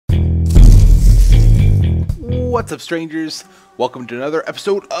What's up, strangers? Welcome to another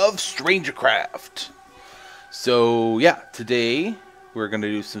episode of StrangerCraft. So yeah, today we're gonna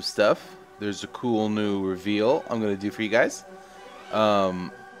do some stuff. There's a cool new reveal I'm gonna do for you guys.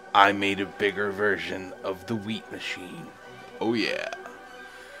 I made a bigger version of the wheat machine. Oh yeah.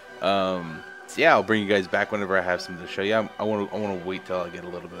 So yeah, I'll bring you guys back whenever I have something to show you. I want to wait till I get a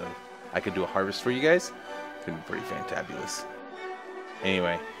little bit of. I can do a harvest for you guys. It's gonna be pretty fantabulous.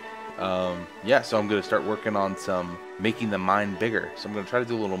 Anyway. Yeah, so I'm going to start working on making the mine bigger. So I'm going to try to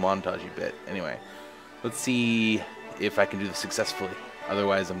do a little montage bit. Anyway, let's see if I can do this successfully.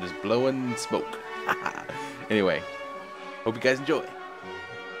 Otherwise, I'm just blowing smoke. Anyway, hope you guys enjoy.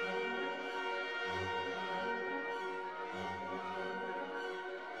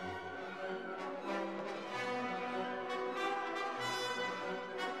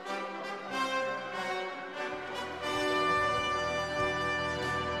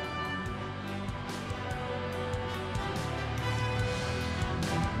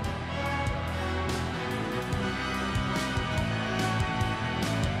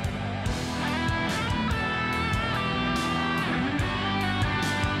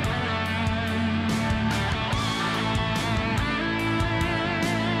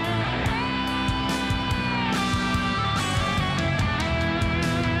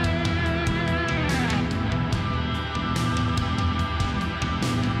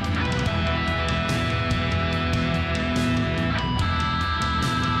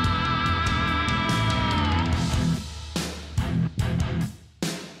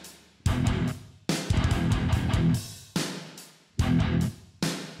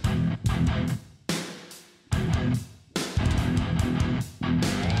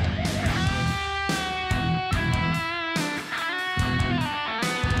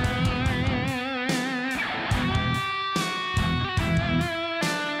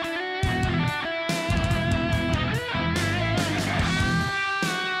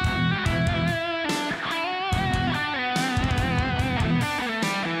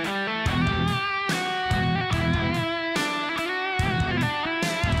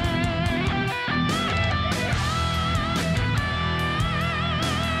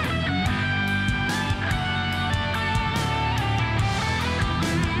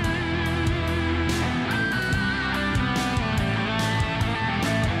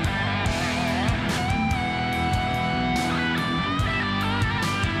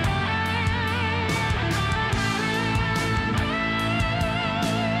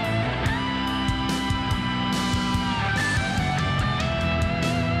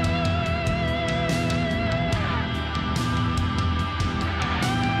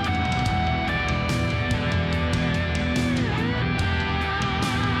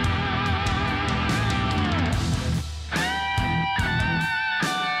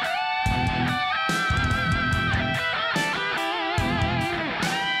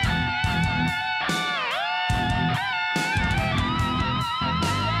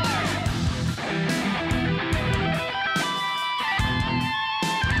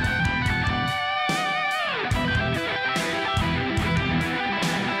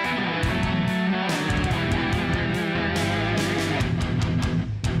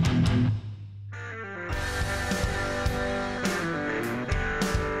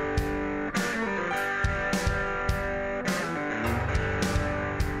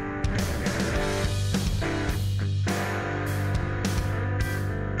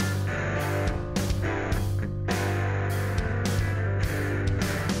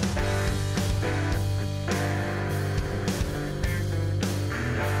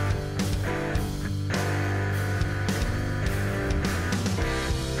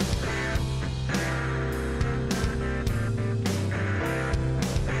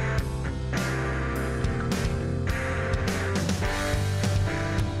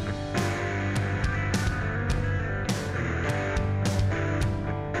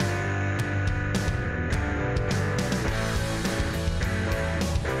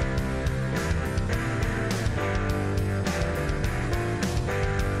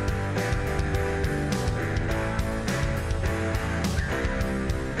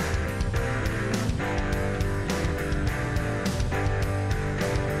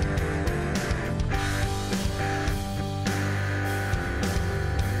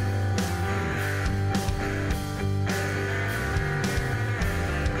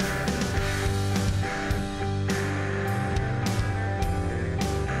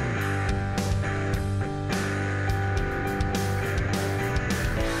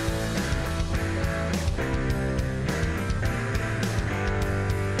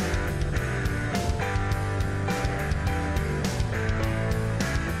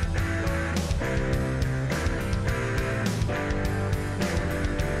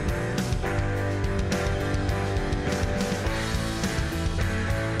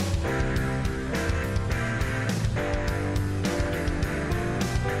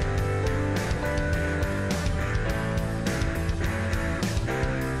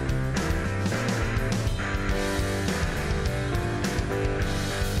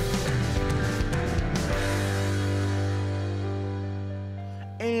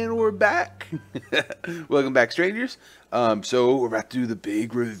 we're back. Welcome back, strangers. So we're about to do the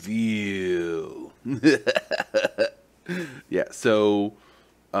big reveal. Yeah, so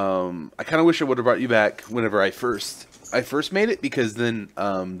I kind of wish I would have brought you back whenever I first made it, because then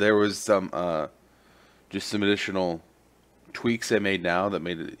there was some just some additional tweaks I made now that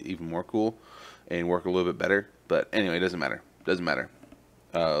made it even more cool and work a little bit better. But anyway, it doesn't matter. Doesn't matter.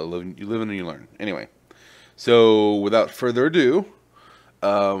 You live and you learn. Anyway, so without further ado,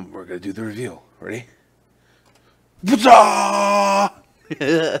 we're gonna do the reveal. Ready?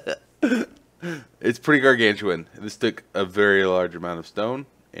 It's pretty gargantuan. This took a very large amount of stone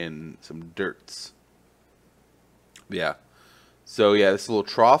and some dirts. Yeah. So yeah, this is a little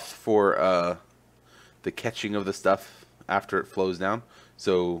trough for the catching of the stuff after it flows down.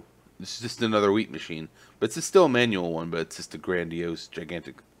 So this is just another wheat machine, but it's still a manual one, but it's just a grandiose,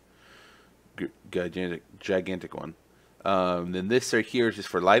 gigantic one. Then this right here is just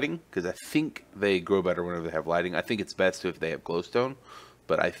for lighting, because I think they grow better whenever they have lighting. I think it's best if they have glowstone,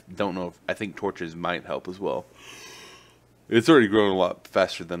 but I don't know if, I think torches might help as well. It's already grown a lot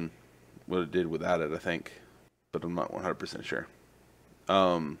faster than what it did without it, I think, but I'm not 100% sure.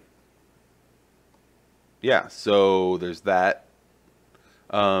 Yeah, so there's that.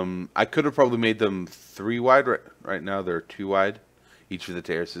 I could have probably made them 3 wide. Right now they're 2 wide, each of the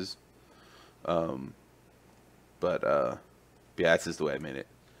terraces. Yeah, that's just the way I made it.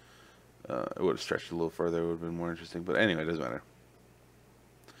 It would have stretched a little further. It would have been more interesting. But anyway, it doesn't matter.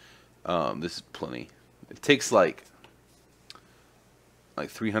 This is plenty. It takes like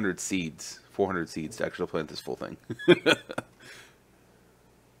 300 seeds, 400 seeds to actually plant this full thing.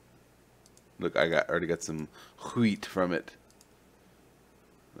 Look, I already got some wheat from it.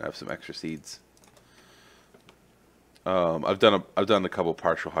 I have some extra seeds. I've done a couple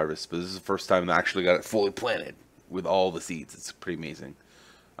partial harvests, but this is the first time I actually got it fully planted with all the seeds. It's pretty amazing.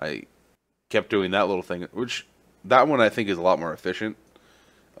 I kept doing that little thing, which that one I think is a lot more efficient.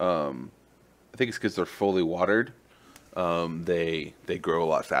 I think it's because they're fully watered. They grow a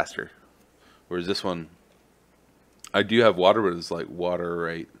lot faster. Whereas this one, I do have water, but it's like water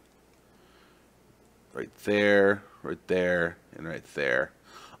right there, and right there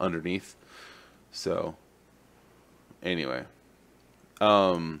underneath. So anyway,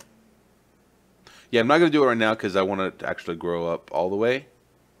 yeah, I'm not gonna do it right now because I want it to actually grow up all the way.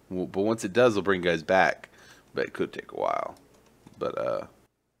 But once it does, I'll bring you guys back. But it could take a while. But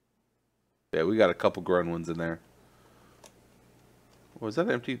yeah, we got a couple grown ones in there. Was that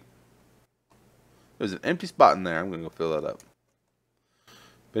empty? There's an empty spot in there. I'm gonna go fill that up.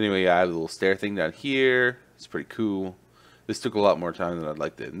 But anyway, yeah, I have a little stair thing down here. It's pretty cool. This took a lot more time than I'd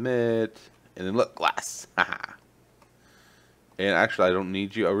like to admit. And then look, glass. Haha. And actually, I don't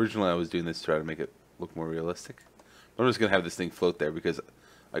need you. Originally, I was doing this to try to make it look more realistic. But I'm just going to have this thing float there because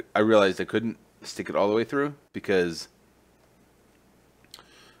I realized I couldn't stick it all the way through. Because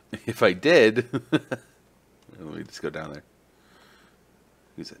if I did... let me just go down there.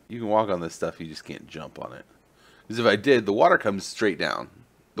 You can walk on this stuff, you just can't jump on it. Because if I did, the water comes straight down.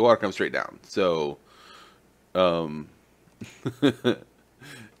 The water comes straight down. So,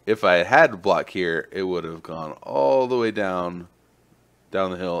 if I had a block here, it would have gone all the way down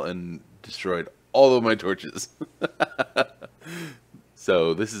the hill and destroyed all of my torches.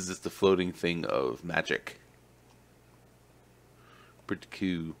 So this is just a floating thing of magic. Pretty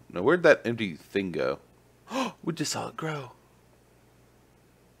cool. Now where'd that empty thing go? Oh, we just saw it grow.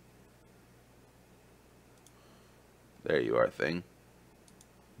 There you are, thing.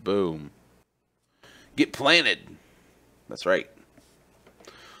 Boom. Get planted. That's right.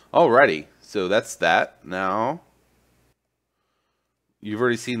 Alrighty, so that's that. Now, you've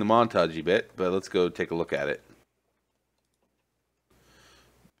already seen the montage bit, but let's go take a look at it.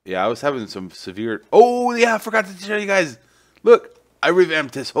 Yeah, I was having some severe... Oh, yeah, I forgot to show you guys. Look, I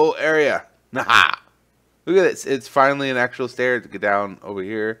revamped this whole area. Nah. Look at this. It's finally an actual stair to get down over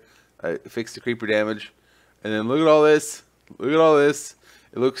here. I fixed the creeper damage. And then look at all this. Look at all this.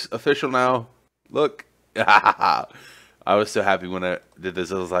 It looks official now. Look. I was so happy when I did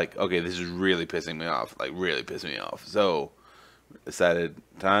this. I was like, okay, this is really pissing me off. Like, really pissing me off. So, decided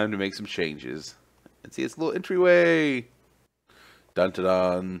time to make some changes. And see, it's a little entryway.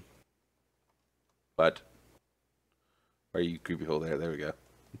 Dun-dun-dun. What? Where are you, creepy hole there? There we go.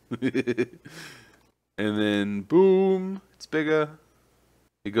 And then, boom. It's bigger.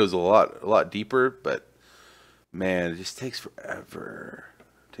 It goes a lot deeper, but, man, it just takes forever.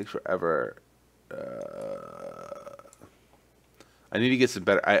 It takes forever. I need to get some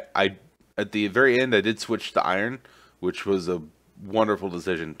better. I at the very end I did switch to iron, which was a wonderful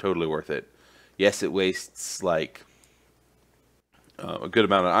decision, totally worth it. Yes, it wastes like a good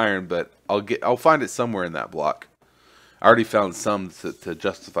amount of iron, but I'll find it somewhere in that block. I already found some to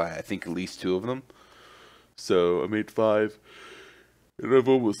justify, I think, at least 2 of them. So I made 5, and I've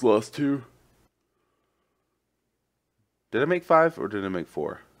almost lost 2. Did I make 5 or did I make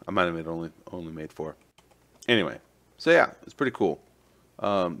 4? I might have only made 4. Anyway, so yeah, it's pretty cool.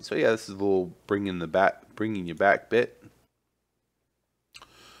 So yeah, this is a little bringing you back bit.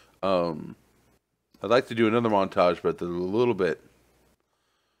 I'd like to do another montage, but they're a little bit.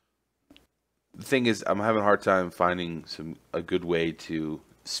 The thing is, I'm having a hard time finding a good way to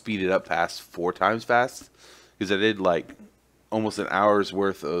speed it up past 4 times fast, because I did like almost an hour's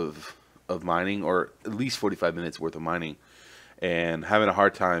worth of mining, or at least 45 minutes worth of mining, and having a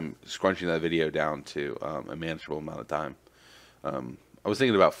hard time scrunching that video down to a manageable amount of time. I was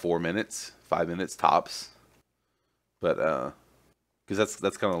thinking about 4 minutes, 5 minutes tops, but because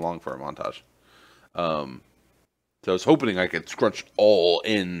that's kind of long for a montage. So I was hoping I could scrunch all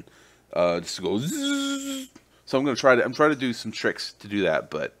in, just to go zzz. So I'm trying to do some tricks to do that,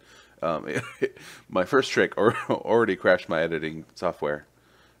 but my first trick already crashed my editing software,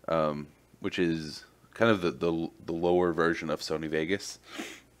 which is kind of the lower version of Sony Vegas.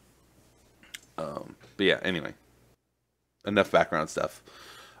 But yeah, anyway, enough background stuff.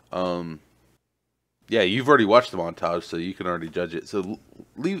 Yeah, you've already watched the montage, so you can already judge it. So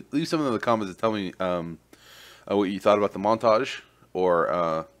leave something in the comments and tell me what you thought about the montage,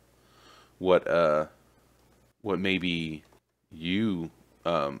 or what maybe you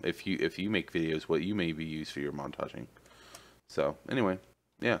if you make videos, what you maybe use for your montaging. So anyway,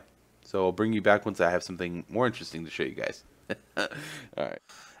 yeah. So I'll bring you back once I have something more interesting to show you guys. All right,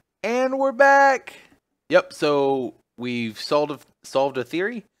 and we're back. Yep. So we've solved a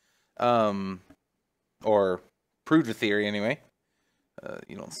theory, or proved a theory anyway.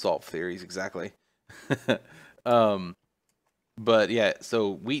 You don't solve theories exactly. But yeah,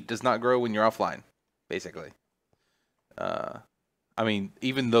 so wheat does not grow when you're offline, basically. I mean,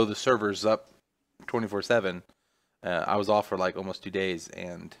 even though the server's up 24/7, I was off for like almost 2 days,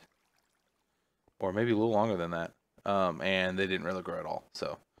 or maybe a little longer than that, and they didn't really grow at all.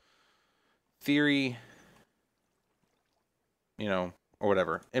 So, theory, or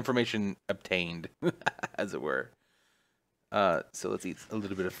whatever, information obtained, as it were. So let's eat a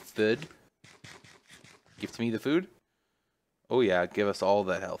little bit of food. Give to me the food. Oh yeah, give us all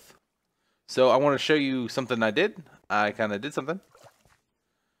that health. So I want to show you something I did. I kind of did something.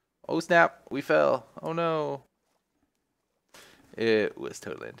 Oh snap, we fell. Oh no. It was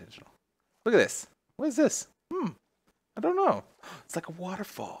totally intentional. Look at this. What is this? I don't know. It's like a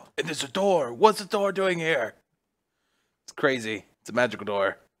waterfall. And there's a door. What's the door doing here? It's crazy. It's a magical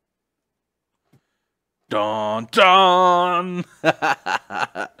door. Dun dun.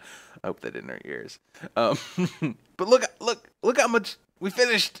 I hope that didn't hurt your ears. But look how much we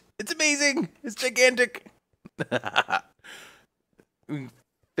finished. It's amazing. It's gigantic. We can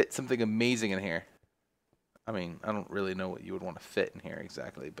fit something amazing in here. I mean, I don't really know what you would want to fit in here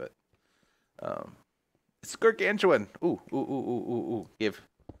exactly, but it's gargantuan. Ooh.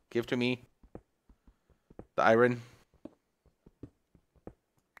 Give to me the iron.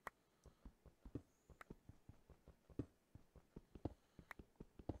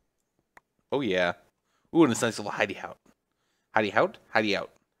 Oh yeah. Ooh, and it's a nice little hidey out. Hidey out? Hidey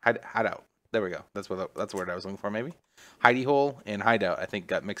out. Hide out. There we go. That's the word I was looking for, maybe. Hidey hole and hideout, I think,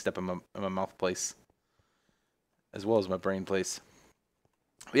 got mixed up in my mouth place, as well as my brain place.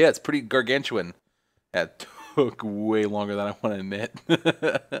 But yeah, it's pretty gargantuan. That took way longer than I want to admit.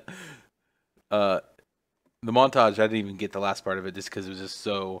 The montage, I didn't even get the last part of it just because it was just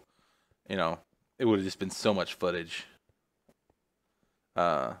so, it would have just been so much footage.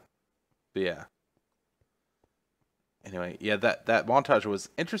 But yeah. Anyway, yeah, that montage was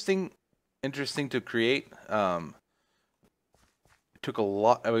interesting to create. It took a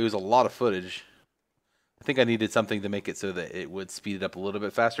lot. I mean, it was a lot of footage. I think I needed something to make it so that it would speed it up a little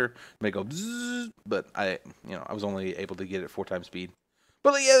bit faster, make it go bzzz, but I was only able to get it 4 times speed.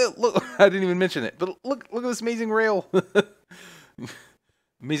 But yeah, look, I didn't even mention it. But look at this amazing rail.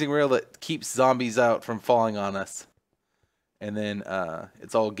 Amazing rail that keeps zombies out from falling on us. And then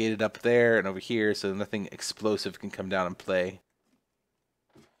it's all gated up there and over here, so nothing explosive can come down and play.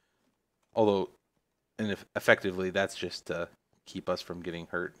 Although, and effectively, that's just to keep us from getting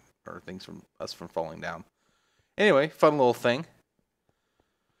hurt, or things from us from falling down. Anyway, fun little thing.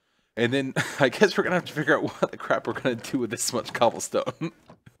 And then I guess we're gonna have to figure out what the crap we're gonna do with this much cobblestone.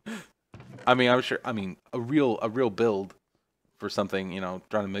 I mean, I'm sure. I mean, a real build for something.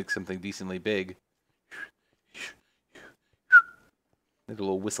 Trying to make something decently big. Like a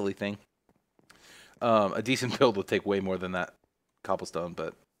little whistly thing. A decent build will take way more than that. cobblestone,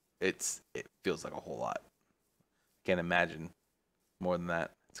 but it feels like a whole lot. Can't imagine more than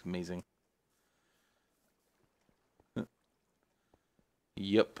that. It's amazing.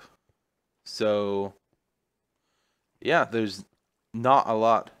 Yep. So yeah, there's not a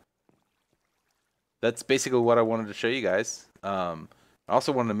lot. That's basically what I wanted to show you guys. I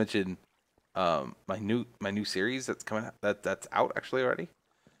also wanted to mention my new series that's coming out, that's out actually already.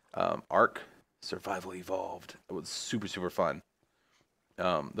 Ark Survival Evolved. It was super fun.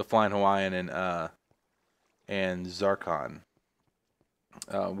 The Flying Hawaiian and Zarkon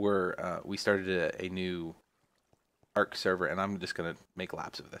we started a new Ark server, and I'm just gonna make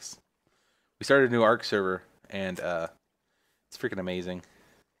laps of this. We started a new Ark server, and it's freaking amazing.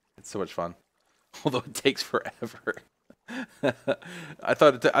 It's so much fun, although it takes forever. I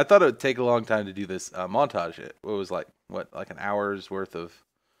thought it would take a long time to do this montage. It was like an hour's worth of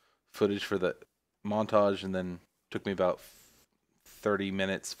footage for the montage, and then took me about 40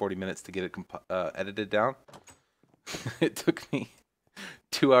 minutes to get it edited down. It took me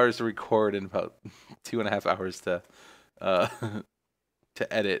 2 hours to record and about 2.5 hours to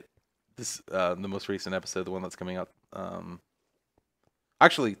edit this the most recent episode, the one that's coming out.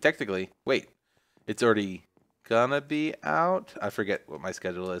 Actually, technically, wait, it's already gonna be out. I forget what my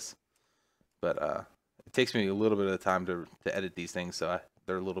schedule is, but it takes me a little bit of time to edit these things, so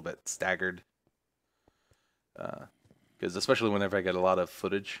they're a little bit staggered. Because especially whenever I get a lot of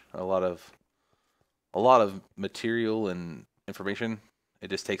footage, a lot of material and information, it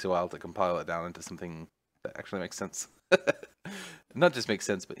just takes a while to compile it down into something that actually makes sense. Not just makes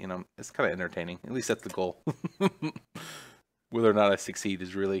sense, but it's kind of entertaining. At least that's the goal. Whether or not I succeed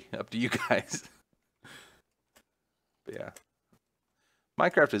is really up to you guys. But yeah,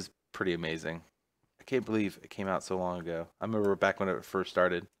 Minecraft is pretty amazing. I can't believe it came out so long ago. I remember back when it first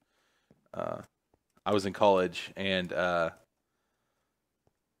started. I was in college, and it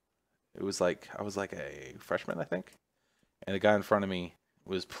was like I was like a freshman, I think, and the guy in front of me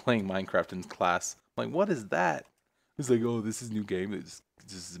was playing Minecraft in class. I'm like, what is that? He's like, oh, this is a new game. This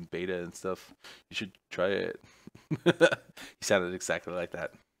is in beta and stuff. You should try it. He sounded exactly like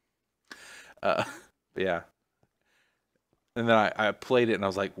that. But yeah. And then I played it, and I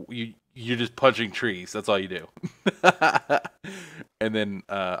was like, you're just punching trees. That's all you do. And then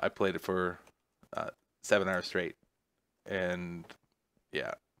I played it for 7 hours straight, and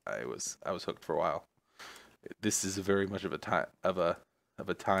yeah, I was hooked for a while. This is very much of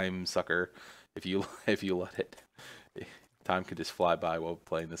a time sucker. If you let it, time could just fly by while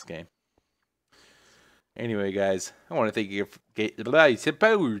playing this game. Anyway, guys, I want to thank you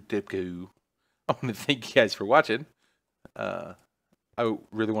guys for watching. I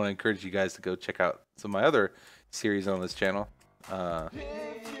really want to encourage you guys to go check out some of my other series on this channel.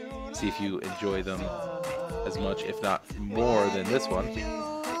 See if you enjoy them as much, if not more, than this one.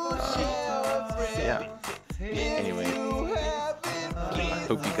 Yeah. Anyway, I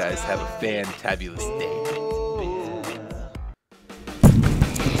hope you guys have a fantabulous day.